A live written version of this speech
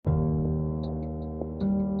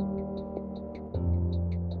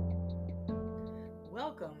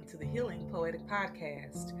to the Healing Poetic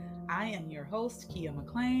Podcast. I am your host, Kia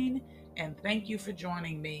McLean, and thank you for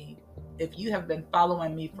joining me. If you have been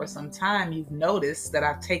following me for some time, you've noticed that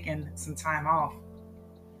I've taken some time off.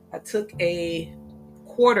 I took a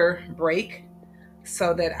quarter break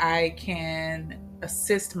so that I can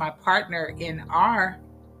assist my partner in our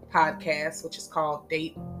podcast, which is called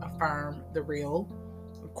Date Affirm the Real.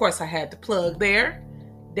 Of course, I had to plug there.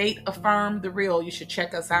 Date Affirm the Real. You should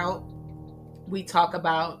check us out. We talk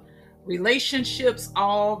about relationships,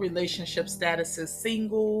 all relationship statuses,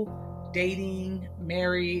 single, dating,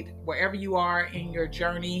 married, wherever you are in your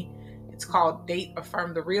journey. It's called Date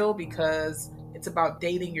Affirm the Real because it's about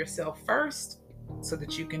dating yourself first so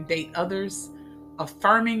that you can date others,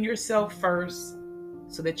 affirming yourself first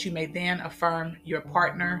so that you may then affirm your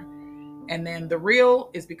partner. And then the real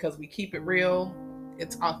is because we keep it real.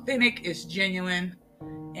 It's authentic, it's genuine.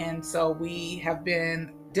 And so we have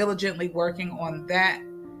been diligently working on that.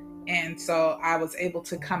 And so I was able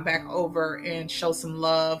to come back over and show some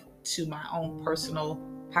love to my own personal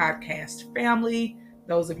podcast family.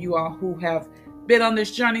 Those of you all who have been on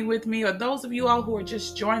this journey with me, or those of you all who are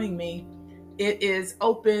just joining me, it is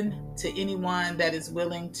open to anyone that is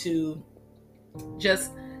willing to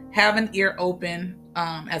just have an ear open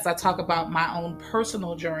as I talk about my own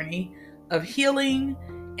personal journey of healing,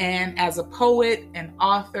 and as a poet and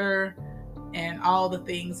author and all the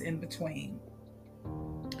things in between.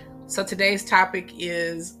 So today's topic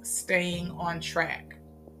is staying on track.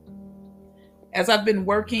 As I've been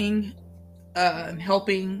working and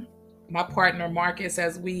helping my partner Marcus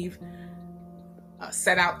as we've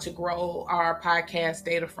set out to grow our podcast,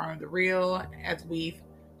 Date Affirm the Real, as we've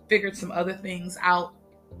figured some other things out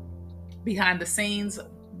behind the scenes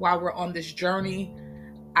while we're on this journey,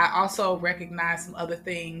 I also recognize some other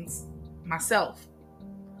things myself.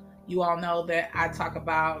 You all know that I talk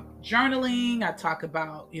about journaling, I talk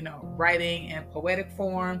about, writing in poetic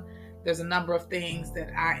form. There's a number of things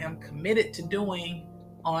that I am committed to doing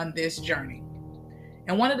on this journey.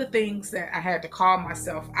 And one of the things that I had to call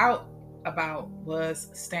myself out about was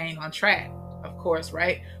staying on track, of course,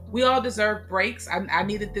 right? We all deserve breaks. I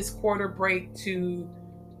needed this quarter break to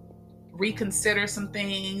reconsider some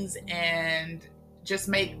things and just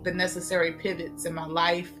make the necessary pivots in my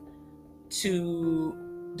life to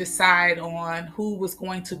decide on who was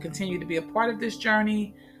going to continue to be a part of this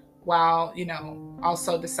journey, while,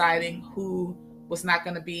 also deciding who was not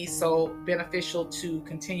going to be so beneficial to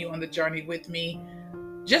continue on the journey with me,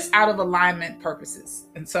 just out of alignment purposes.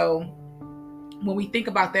 And so when we think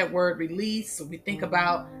about that word release, we think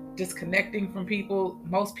about disconnecting from people,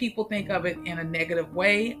 most people think of it in a negative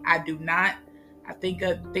way. I do not. I think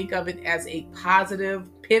of it as a positive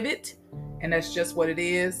pivot, and that's just what it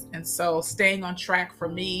is. And so staying on track for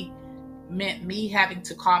me meant me having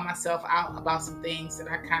to call myself out about some things that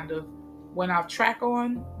I kind of went off track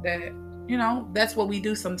on. That, that's what we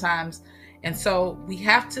do sometimes. And so we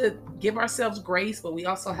have to give ourselves grace, but we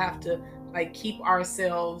also have to keep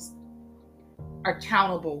ourselves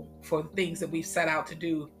accountable for the things that we've set out to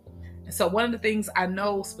do. And so one of the things I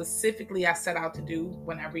know specifically I set out to do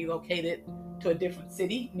when I relocated to a different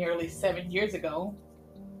city nearly 7 years ago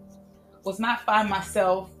was not find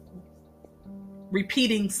myself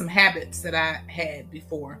repeating some habits that I had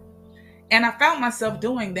before. And I found myself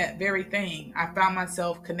doing that very thing. I found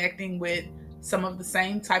myself connecting with some of the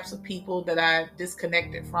same types of people that I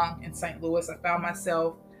disconnected from in St. Louis. I found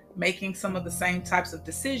myself making some of the same types of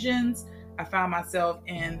decisions. I found myself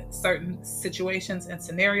in certain situations and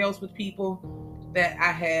scenarios with people that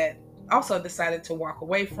I had also decided to walk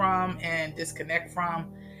away from and disconnect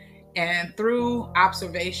from. And through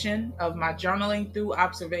observation of my journaling, through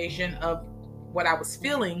observation of what I was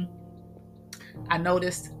feeling, I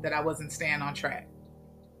noticed that I wasn't staying on track.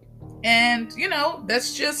 And,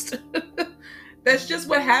 that's just that's just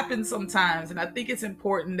what happens sometimes. And I think it's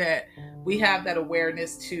important that we have that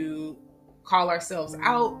awareness to call ourselves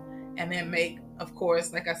out and then make, of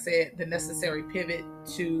course, like I said, the necessary pivot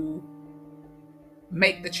to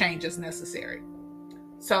make the changes necessary.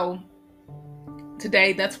 So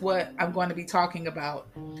today, that's what I'm going to be talking about.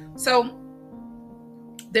 So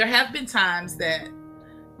there have been times that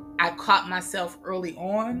I caught myself early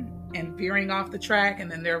on and veering off the track. And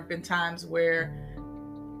then there have been times where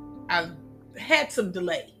I've had some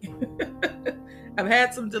delay. I've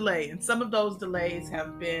had some delay. And some of those delays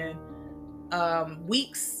have been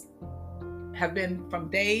weeks, have been from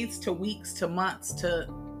days to weeks to months to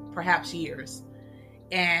perhaps years.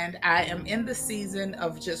 And I am in the season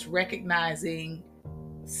of just recognizing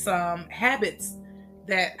some habits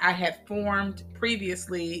that I had formed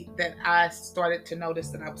previously that I started to notice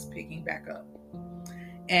that I was picking back up.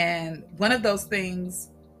 And one of those things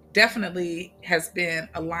definitely has been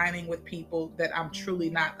aligning with people that I'm truly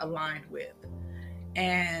not aligned with.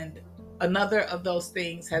 And another of those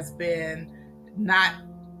things has been not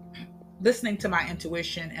listening to my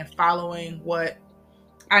intuition and following what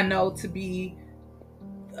I know to be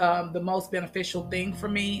the most beneficial thing for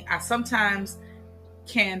me. I sometimes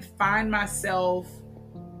can find myself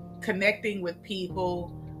connecting with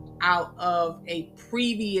people out of a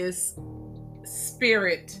previous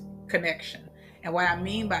spirit connection. And what I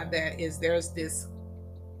mean by that is there's this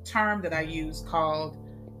term that I use called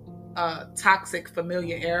toxic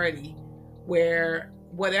familiarity, where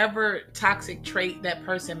whatever toxic trait that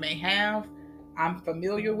person may have, I'm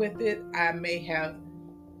familiar with it.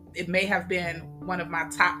 It may have been one of my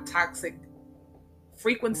top toxic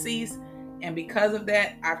frequencies. And because of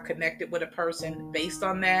that, I've connected with a person based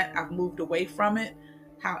on that. I've moved away from it.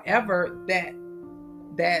 However, that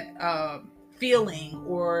feeling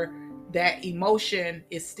or that emotion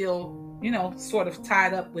is still, sort of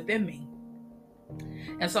tied up within me.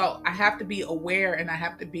 And so I have to be aware and I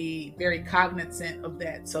have to be very cognizant of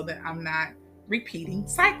that so that I'm not repeating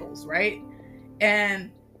cycles, right?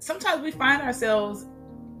 And sometimes we find ourselves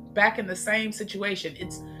back in the same situation.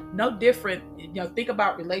 It's no different. Think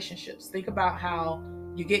about relationships. Think about how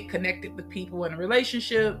you get connected with people in a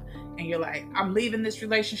relationship and you're like, I'm leaving this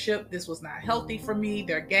relationship. This was not healthy for me.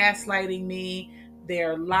 They're gaslighting me.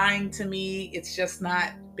 They're lying to me. It's just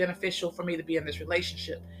not beneficial for me to be in this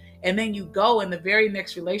relationship. And then you go and the very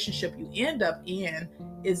next relationship you end up in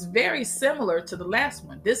is very similar to the last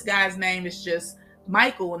one. This guy's name is just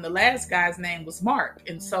Michael and the last guy's name was Mark.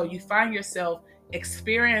 And so you find yourself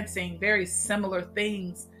experiencing very similar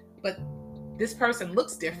things, but this person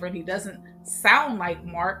looks different. He doesn't sound like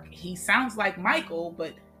Mark. He sounds like Michael,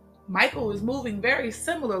 but Michael is moving very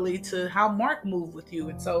similarly to how Mark moved with you.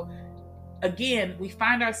 And so again, we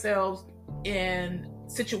find ourselves in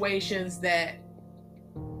situations that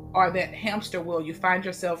are that hamster wheel. You find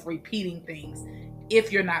yourself repeating things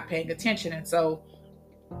if you're not paying attention. And so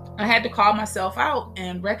I had to call myself out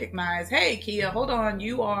and recognize, hey, Kia, hold on.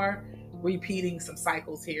 You are repeating some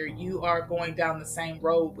cycles here. You are going down the same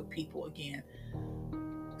road with people again.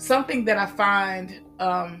 Something that I find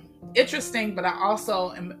interesting, but I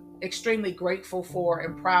also am extremely grateful for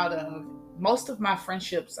and proud of. Most of my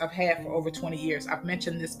friendships I've had for over 20 years. I've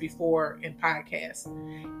mentioned this before in podcasts.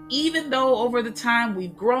 Even though over the time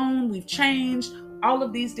we've grown, we've changed, all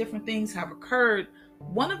of these different things have occurred,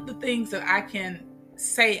 one of the things that I can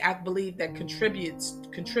say I believe that contributes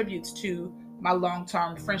to my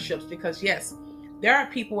long-term friendships, because yes, there are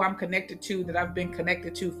people I'm connected to that I've been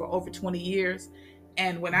connected to for over 20 years.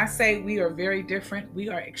 And when I say we are very different, we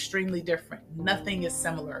are extremely different. Nothing is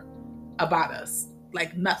similar about us,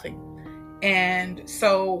 like nothing. And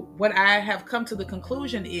so what I have come to the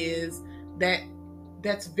conclusion is that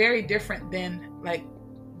that's very different than like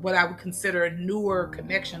what I would consider newer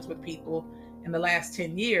connections with people in the last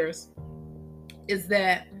 10 years, is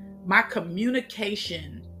that my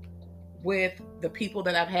communication with the people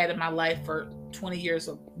that I've had in my life for 20 years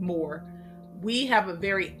or more, we have a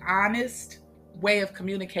very honest way of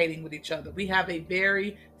communicating with each other. We have a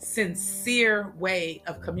very sincere way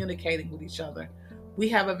of communicating with each other. We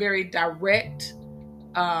have a very direct,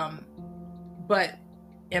 but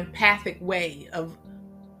empathic way of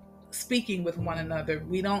speaking with one another.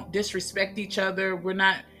 We don't disrespect each other. We're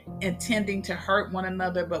not intending to hurt one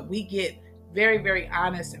another, but we get very, very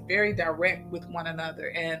honest and very direct with one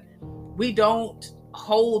another. And we don't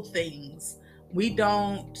hold things. We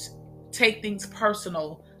don't take things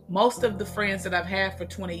personal. Most of the friends that I've had for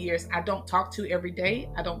 20 years, I don't talk to every day.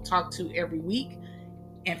 I don't talk to every week.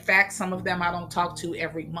 In fact, some of them I don't talk to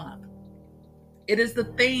every month. It is the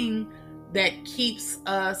thing that keeps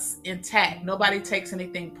us intact. Nobody takes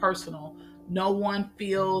anything personal. No one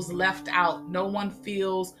feels left out. No one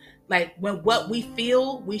feels like when what we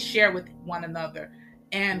feel, we share with one another.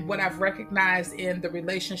 And what I've recognized in the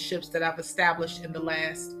relationships that I've established in the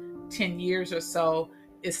last 10 years or so,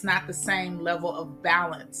 it's not the same level of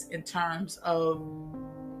balance in terms of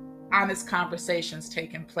honest conversations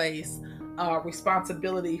taking place,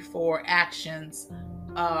 responsibility for actions,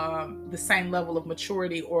 the same level of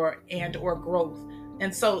maturity or growth.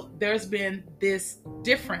 And so there's been this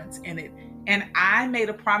difference in it. And I made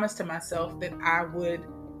a promise to myself that I would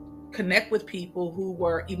connect with people who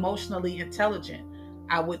were emotionally intelligent.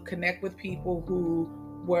 I would connect with people who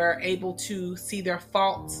were able to see their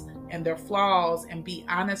faults and their flaws and be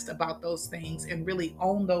honest about those things and really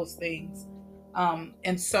own those things.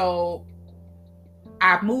 And so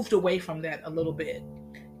I moved away from that a little bit.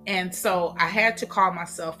 And so I had to call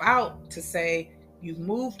myself out to say, you've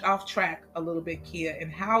moved off track a little bit, Kia.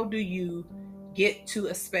 And how do you get to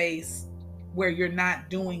a space where you're not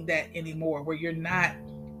doing that anymore, where you're not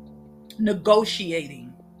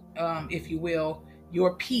negotiating, if you will,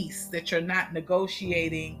 your peace, that you're not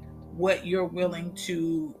negotiating what you're willing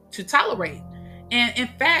to tolerate. And in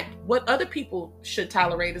fact, what other people should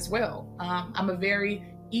tolerate as well. I'm a very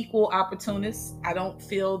equal opportunist. I don't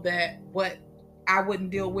feel that what I wouldn't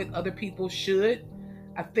deal with, other people should.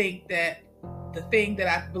 I think that the thing that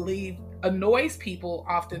I believe annoys people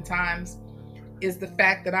oftentimes is the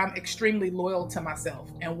fact that I'm extremely loyal to myself.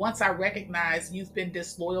 And once I recognize you've been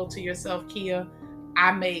disloyal to yourself, Kia,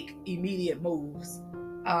 I make immediate moves.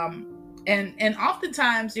 And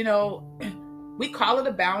oftentimes, we call it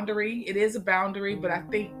a boundary. It is a boundary, but I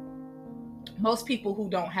think most people who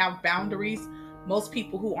don't have boundaries, most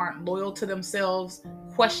people who aren't loyal to themselves,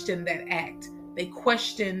 question that act. They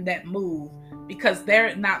question that move because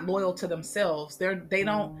they're not loyal to themselves. They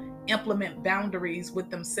don't implement boundaries with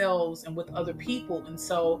themselves and with other people. And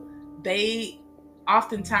so they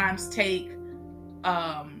oftentimes take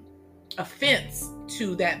offense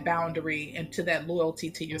to that boundary and to that loyalty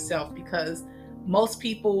to yourself, because most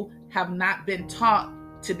people have not been taught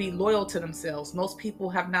to be loyal to themselves. Most people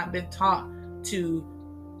have not been taught to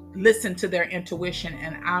listen to their intuition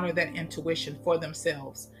and honor that intuition for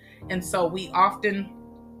themselves. And so we often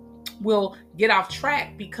will get off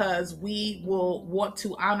track because we will want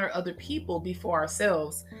to honor other people before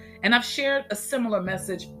ourselves. And I've shared a similar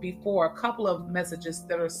message before, a couple of messages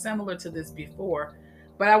that are similar to this before,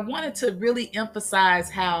 but I wanted to really emphasize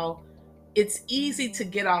how it's easy to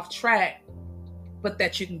get off track, but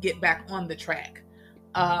that you can get back on the track.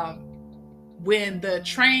 When the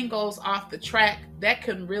train goes off the track, that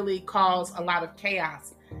can really cause a lot of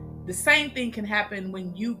chaos. The same thing can happen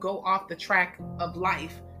when you go off the track of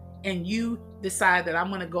life and you decide that I'm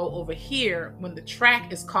going to go over here when the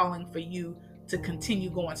track is calling for you to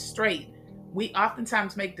continue going straight. We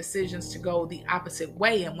oftentimes make decisions to go the opposite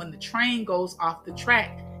way. And when the train goes off the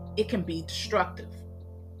track, it can be destructive,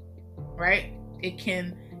 right? It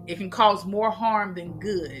can cause more harm than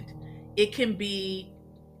good. It can be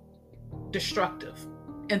destructive.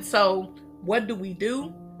 And so what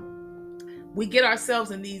do? We get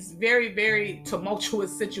ourselves in these very, very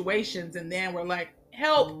tumultuous situations, and then we're like,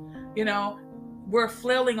 help, we're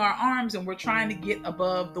flailing our arms and we're trying to get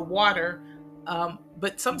above the water.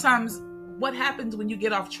 But sometimes what happens when you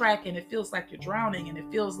get off track and it feels like you're drowning and it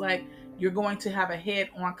feels like you're going to have a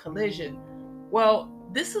head-on collision? Well,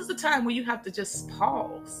 this is the time where you have to just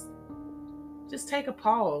pause. Just take a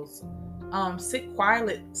pause. Sit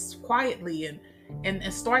quietly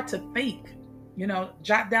and start to think.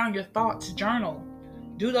 Jot down your thoughts, journal.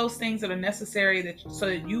 Do those things that are necessary so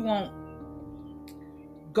that you won't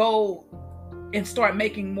go and start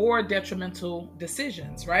making more detrimental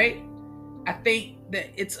decisions, right? I think that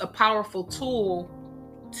it's a powerful tool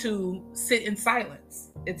to sit in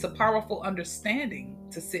silence. It's a powerful understanding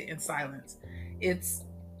to sit in silence. It's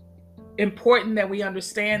important that we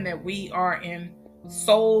understand that we are in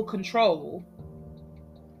sole control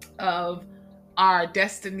of our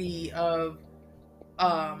destiny, of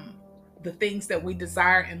the things that we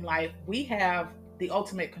desire in life. We have the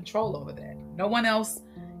ultimate control over that. No one else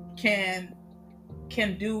can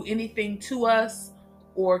do anything to us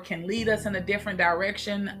or can lead us in a different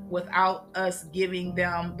direction without us giving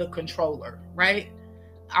them the controller, right?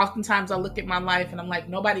 Oftentimes I look at my life and I'm like,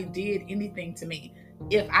 nobody did anything to me.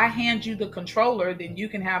 If I hand you the controller, then you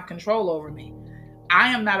can have control over me. I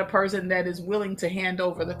am not a person that is willing to hand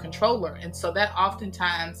over the controller. And so that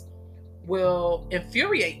oftentimes will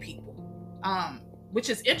infuriate people, which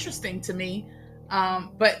is interesting to me.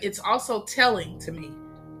 But it's also telling to me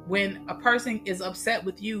when a person is upset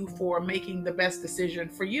with you for making the best decision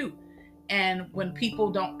for you. And when people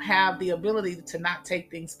don't have the ability to not take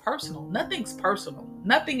things personal. Nothing's personal.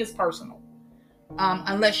 Nothing is personal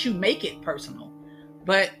unless you make it personal.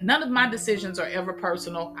 But none of my decisions are ever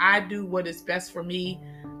personal. I do what is best for me.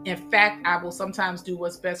 In fact, I will sometimes do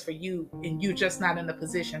what's best for you, and you're just not in a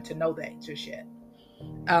position to know that just yet.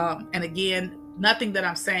 And again, nothing that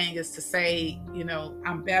I'm saying is to say,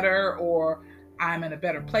 I'm better or I'm in a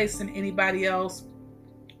better place than anybody else.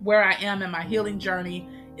 Where I am in my healing journey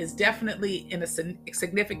is definitely in a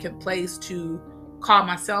significant place to call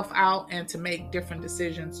myself out and to make different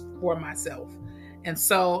decisions for myself. And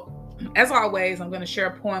so, as always, I'm going to share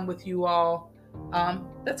a poem with you all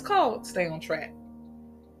that's called Stay on Track.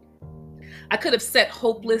 I could have sat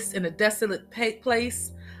hopeless in a desolate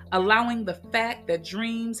place, allowing the fact that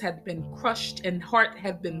dreams had been crushed and heart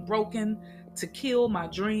had been broken to kill my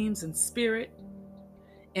dreams and spirit.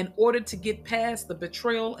 In order to get past the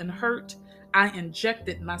betrayal and hurt, I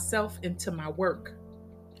injected myself into my work.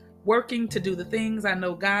 working to do the things I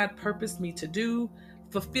know God purposed me to do,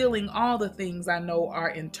 fulfilling all the things I know are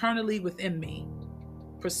internally within me,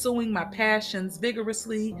 pursuing my passions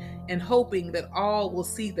vigorously and hoping that all will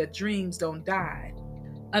see that dreams don't die.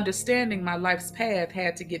 Understanding my life's path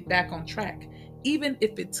had to get back on track, even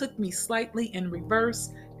if it took me slightly in reverse,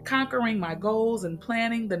 conquering my goals and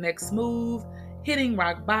planning the next move. Hitting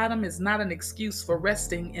rock bottom is not an excuse for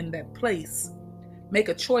resting in that place. Make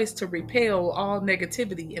a choice to repel all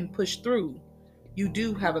negativity and push through. You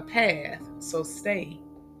do have a path, so stay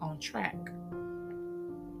on track.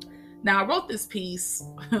 Now, I wrote this piece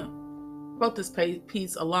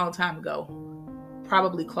a long time ago,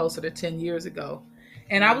 probably closer to 10 years ago.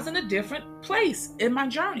 And I was in a different place in my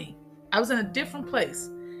journey. I was in a different place.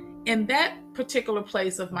 In that particular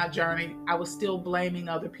place of my journey, I was still blaming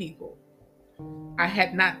other people. I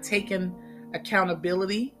had not taken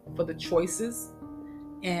accountability for the choices,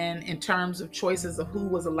 and in terms of choices of who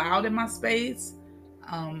was allowed in my space,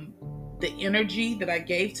 the energy that I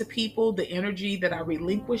gave to people, the energy that I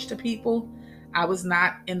relinquished to people. I was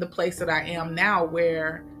not in the place that I am now,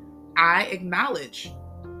 where I acknowledge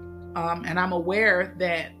and I'm aware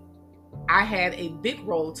that I had a big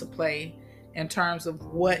role to play in terms of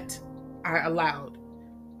what I allowed.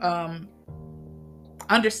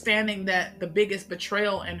 Understanding that the biggest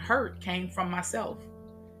betrayal and hurt came from myself,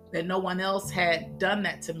 that no one else had done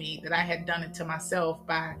that to me, that I had done it to myself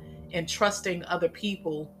by entrusting other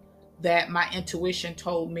people that my intuition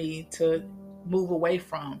told me to move away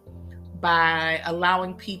from, by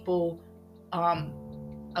allowing people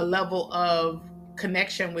a level of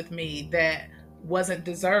connection with me that wasn't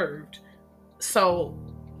deserved. So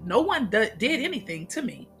no one did anything to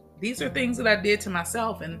me. These are things that I did to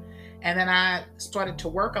myself. And then I started to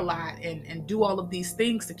work a lot and do all of these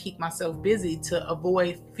things to keep myself busy, to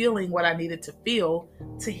avoid feeling what I needed to feel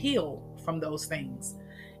to heal from those things.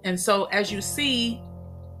 And so as you see,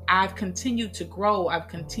 I've continued to grow. I've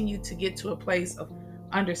continued to get to a place of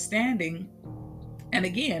understanding and,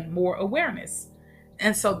 again, more awareness.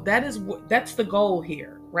 And so that's the goal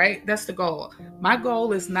here, right? That's the goal. My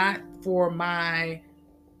goal is not for my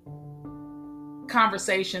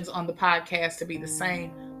conversations on the podcast to be the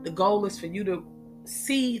same. The goal is for you to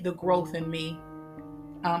see the growth in me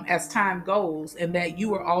as time goes, and that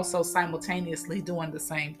you are also simultaneously doing the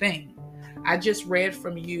same thing. I just read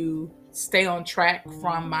from you Stay on Track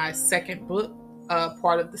from my second book,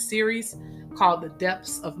 part of the series called The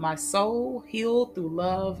Depths of My Soul, Healed Through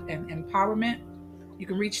Love and Empowerment. You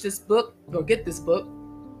can reach this book or get this book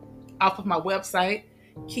off of my website,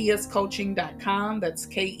 keyscoaching.com. That's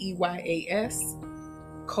KEYAS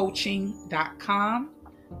coaching.com.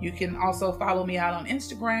 You can also follow me out on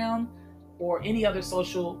Instagram or any other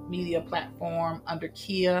social media platform under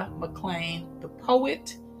Kia McClain, the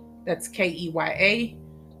poet. That's KEYA.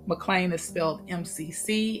 McClain is spelled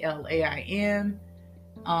MCCLAIN.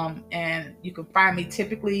 And you can find me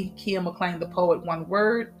typically Kia McClain, the poet, one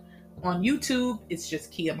word. On YouTube, it's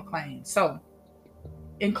just Kia McClain. So,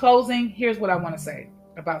 in closing, here's what I want to say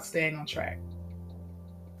about staying on track.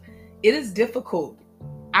 It is difficult.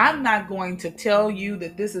 I'm not going to tell you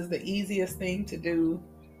that this is the easiest thing to do.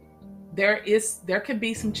 There can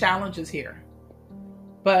be some challenges here.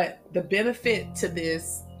 But the benefit to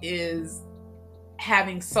this is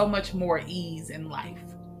having so much more ease in life.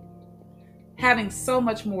 Having so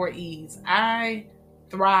much more ease. I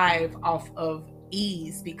thrive off of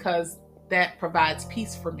ease because that provides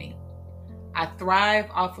peace for me. I thrive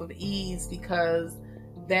off of ease because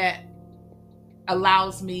that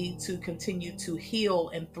allows me to continue to heal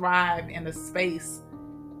and thrive in a space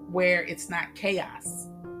where it's not chaos.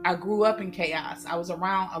 I grew up in chaos. I was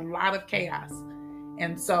around a lot of chaos.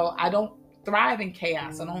 And so I don't thrive in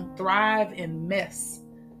chaos. I don't thrive in mess.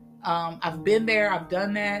 I've been there. I've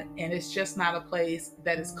done that. And it's just not a place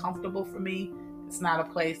that is comfortable for me. It's not a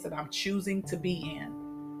place that I'm choosing to be in.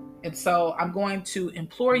 And so I'm going to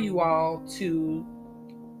implore you all to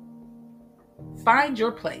find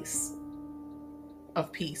your place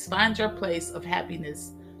of peace. Find your place of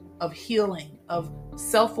happiness, of healing, of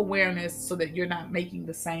self-awareness, so that you're not making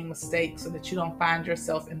the same mistakes, so that you don't find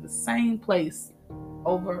yourself in the same place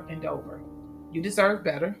over and over. You deserve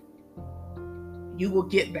better. You will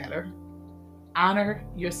get better. Honor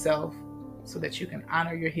yourself so that you can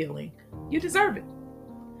honor your healing. You deserve it.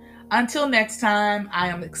 Until next time, I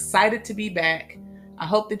am excited to be back. I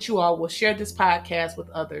hope that you all will share this podcast with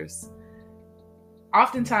others.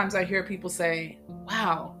 Oftentimes I hear people say,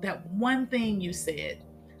 wow, that one thing you said,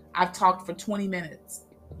 I've talked for 20 minutes.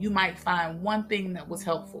 You might find one thing that was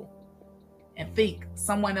helpful, and think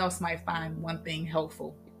someone else might find one thing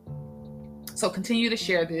helpful. So continue to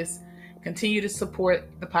share this. Continue to support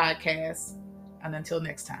the podcast. And until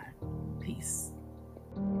next time, peace.